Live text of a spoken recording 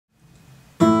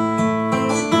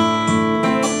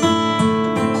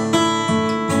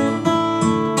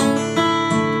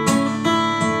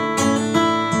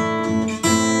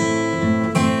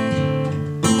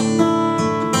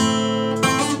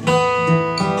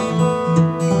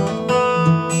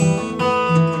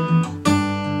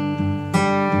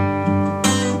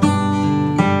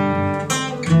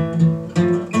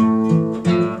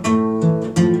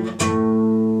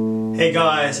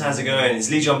how's it going? It's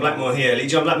Lee John Blackmore here,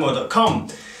 leejohnblackmore.com.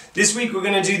 This week we're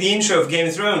going to do the intro of Game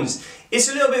of Thrones. It's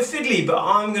a little bit fiddly, but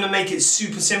I'm going to make it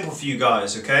super simple for you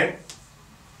guys, okay?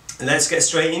 And let's get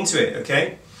straight into it,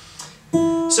 okay?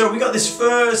 So we got this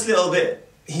first little bit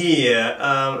here,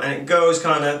 and it goes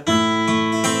kind of...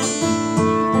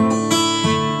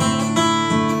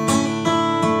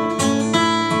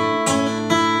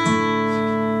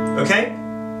 Okay?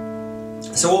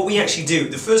 So what we actually do,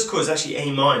 the first chord is actually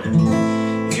A minor.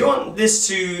 If you want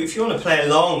to play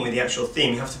along with the actual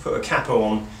theme, you have to put a capo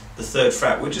on the 3rd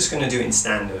fret. We're just going to do it in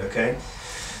standard, okay?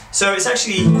 So it's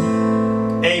actually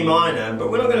A minor, but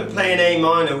we're not going to play an A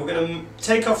minor. We're going to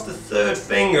take off the 3rd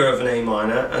finger of an A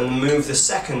minor and move the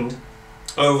 2nd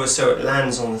over so it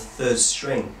lands on the 3rd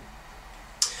string.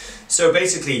 So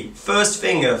basically, 1st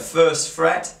finger, 1st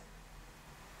fret,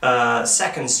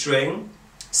 2nd string,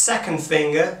 2nd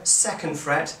finger, 2nd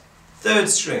fret, 3rd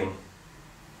string.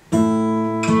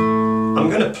 I'm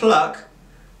going to pluck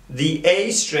the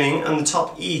A string and the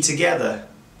top E together.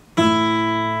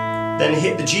 Then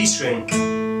hit the G string.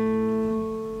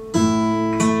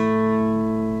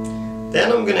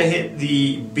 Then I'm going to hit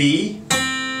the B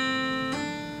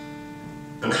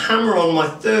and hammer on my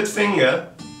 3rd finger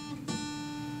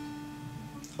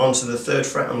onto the 3rd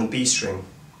fret on the B string.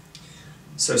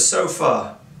 So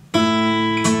far.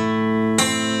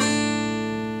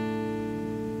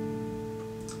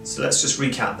 So let's just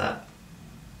recap that.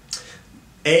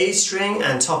 A string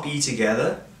and top E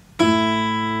together,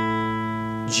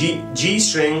 G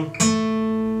string,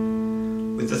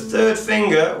 with the 3rd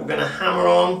finger we're going to hammer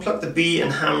on, pluck the B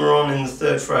and hammer on in the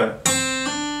 3rd fret,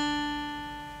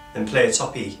 then play a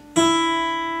top E,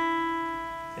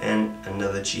 and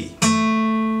another G.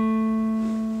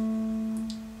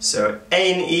 So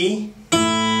A and E,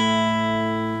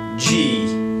 G,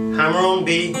 hammer on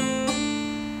B,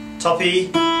 top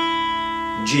E,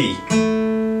 G.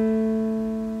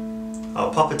 I'll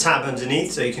pop a tab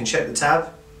underneath so you can check the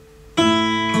tab.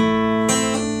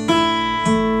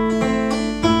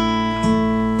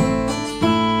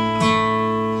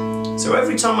 So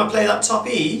every time I play that top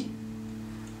E,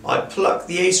 I pluck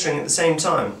the A string at the same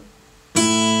time.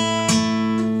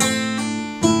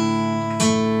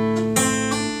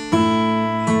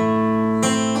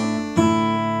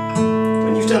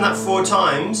 When you've done that 4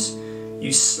 times,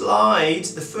 you slide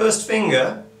the 1st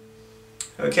finger,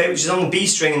 okay, which is on the B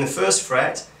string in the 1st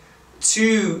fret,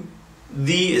 to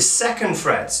the 2nd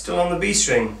fret, still on the B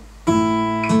string.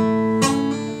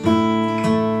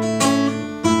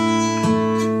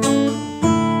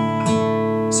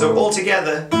 So all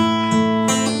together.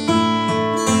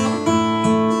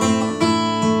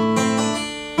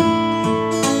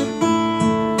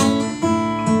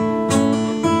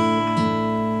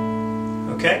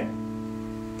 Okay?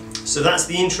 So that's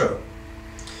the intro.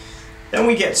 Then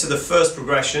we get to the 1st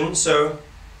progression, so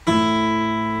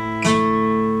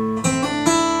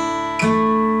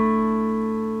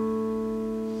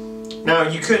now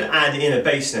you could add in a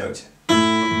bass note.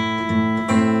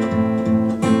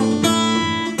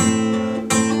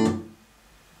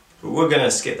 But we're going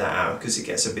to skip that out because it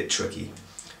gets a bit tricky.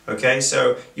 Okay,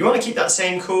 so you want to keep that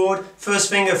same chord, 1st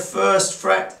finger, 1st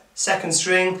fret, 2nd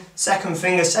string, 2nd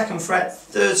finger, 2nd fret,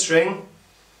 3rd string.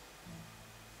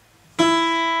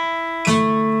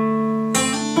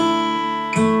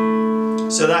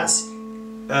 So that's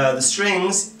the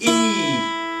strings E,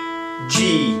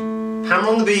 G, hammer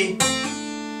on the B,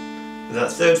 with that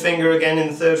 3rd finger again in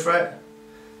the 3rd fret,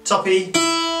 top E,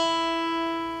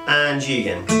 and G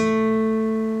again.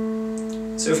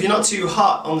 So if you're not too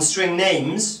hot on the string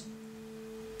names,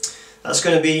 that's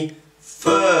going to be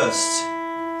 1st,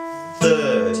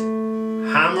 3rd,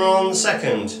 hammer on the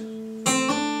 2nd,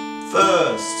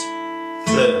 1st,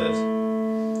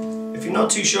 3rd. If you're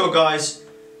not too sure, guys,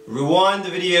 rewind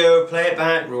the video, play it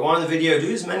back, rewind the video,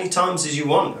 do as many times as you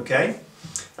want, okay?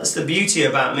 That's the beauty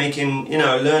about making,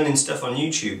 learning stuff on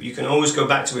YouTube. You can always go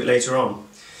back to it later on.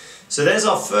 So there's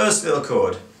our first little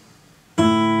chord.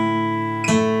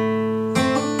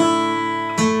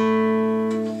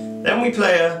 Then we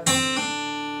play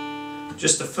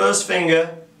just the 1st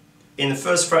finger in the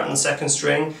 1st fret on the 2nd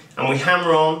string, and we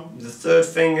hammer on with the 3rd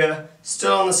finger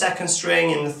still on the 2nd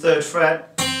string in the 3rd fret.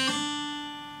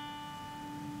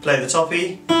 Play the top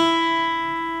E.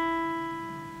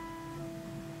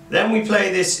 Then we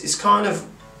play this, it's kind of,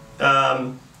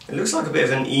 it looks like a bit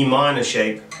of an E minor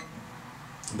shape.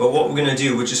 But what we're going to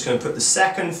do, we're just going to put the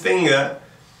 2nd finger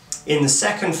in the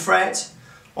 2nd fret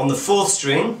on the 4th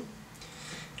string.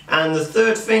 And the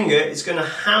 3rd finger is going to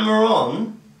hammer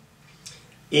on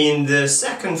in the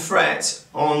 2nd fret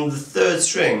on the 3rd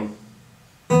string.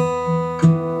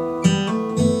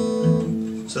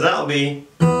 So that'll be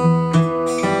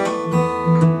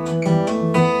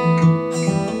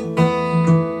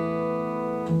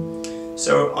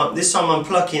this time I'm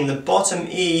plucking the bottom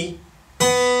E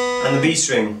and the B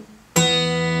string.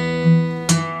 And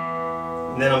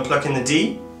then I'm plucking the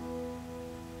D.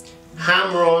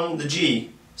 Hammer on the G,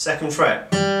 2nd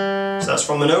fret. So that's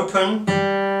from an open to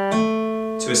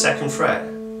a 2nd fret.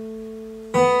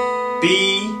 B,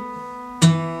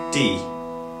 D.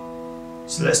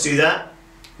 So let's do that.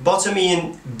 Bottom E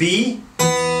and B,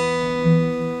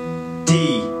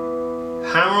 D.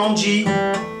 Hammer on G,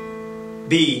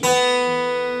 B,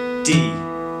 D.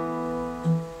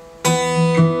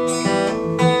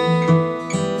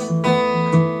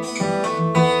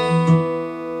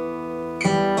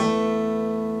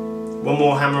 One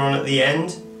more hammer on at the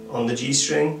end on the G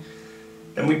string.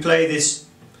 Then we play this.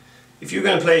 If you're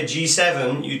going to play a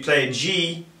G7, you'd play a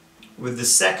G with the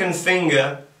 2nd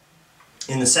finger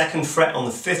in the 2nd fret on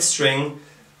the 5th string,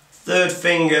 3rd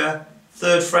finger,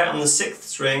 3rd fret on the 6th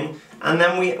string, and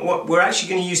then we're actually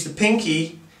going to use the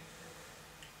pinky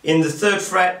in the 3rd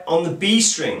fret on the B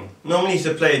string. Normally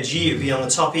to play a G it would be on the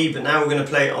top E, but now we're going to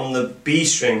play it on the B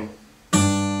string.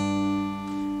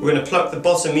 We're going to pluck the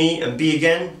bottom E and B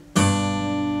again.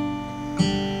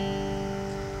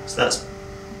 So that's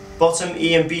bottom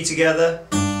E and B together,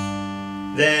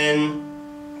 then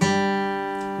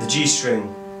the G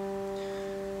string.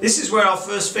 This is where our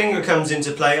 1st finger comes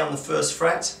into play on the 1st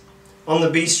fret on the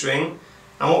B string,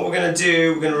 and what we're going to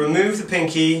do, we're going to remove the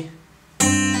pinky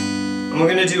and we're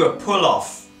going to do a pull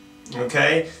off.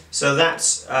 Okay, so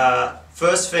that's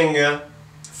 1st finger,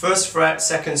 1st fret,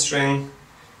 2nd string,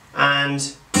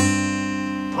 and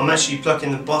I'm actually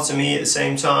plucking the bottom E at the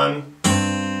same time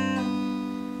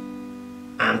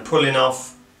and pulling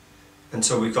off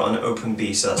until we've got an open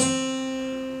B. So that's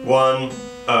 1,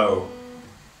 O.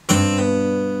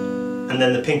 And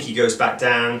then the pinky goes back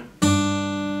down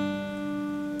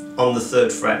on the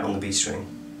 3rd fret on the B string.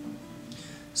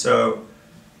 So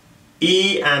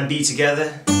E and B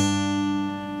together,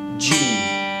 G.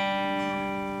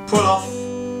 Pull off,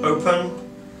 open,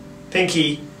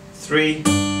 pinky, 3,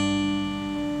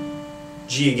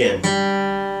 G again.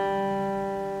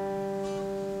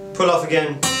 Pull off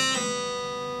again.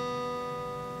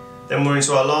 Then we're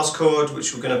into our last chord,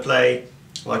 which we're going to play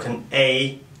like an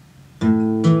A.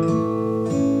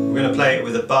 We're going to play it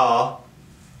with a bar.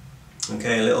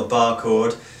 Okay, a little bar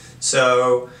chord.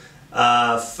 So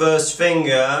 1st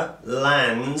finger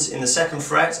lands in the 2nd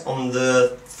fret on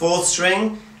the 4th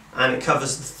string, and it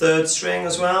covers the 3rd string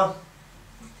as well.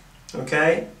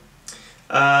 Okay.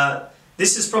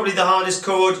 This is probably the hardest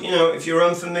chord. You know, if you're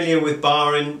unfamiliar with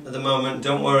barring at the moment,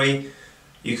 don't worry.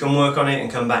 You can work on it and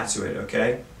come back to it,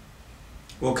 okay?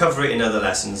 We'll cover it in other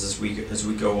lessons as we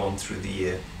go on through the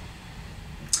year.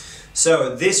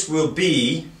 So this will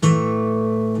be,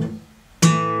 I'm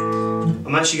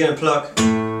actually going to pluck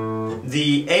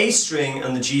the A string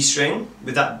and the G string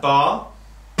with that bar.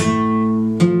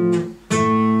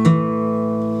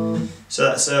 So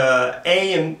that's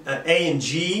A and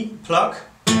G pluck.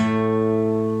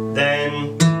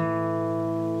 Then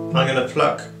I'm going to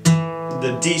pluck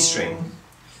the D string.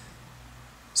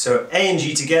 So A and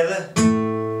G together,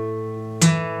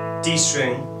 D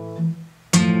string.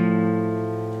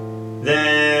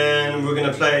 Then we're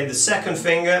going to play the 2nd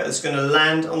finger that's going to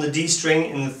land on the D string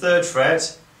in the 3rd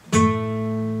fret.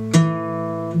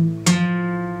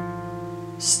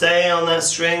 Stay on that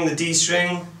string, the D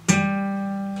string.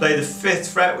 Play the 5th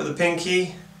fret with the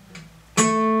pinky.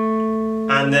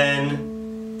 And then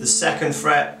the 2nd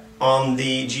fret on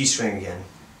the G string again.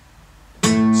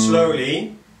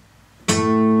 Slowly.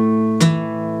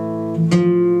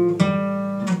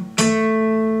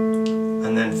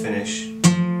 And then finish.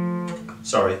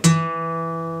 Sorry.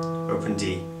 Open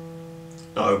D.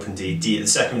 Not open D, D at the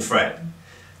 2nd fret.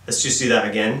 Let's just do that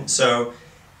again. So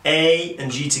A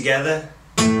and G together.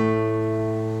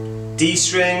 D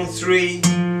string 3,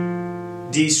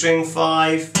 D string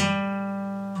 5,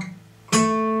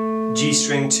 G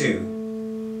string 2.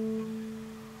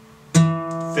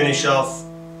 Finish off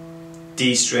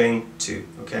D string 2,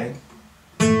 okay?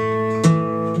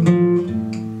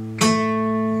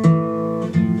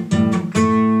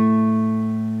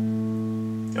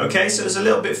 Okay, so it's a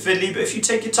little bit fiddly, but if you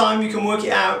take your time you can work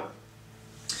it out.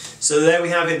 So there we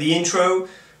have it, the intro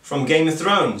from Game of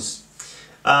Thrones.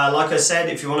 Like I said,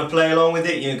 if you want to play along with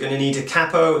it, you're going to need a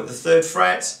capo at the 3rd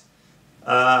fret.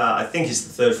 I think it's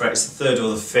the 3rd fret, it's the 3rd or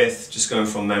the 5th, just going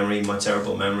from memory, my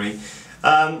terrible memory.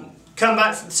 Come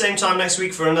back at the same time next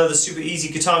week for another super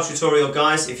easy guitar tutorial,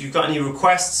 guys. If you've got any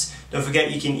requests, don't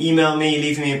forget you can email me,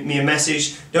 leave me a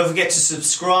message. Don't forget to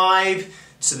subscribe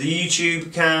to the YouTube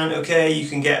account, okay? You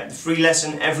can get the free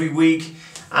lesson every week,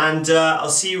 and I'll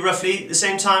see you roughly the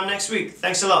same time next week.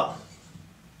 Thanks a lot.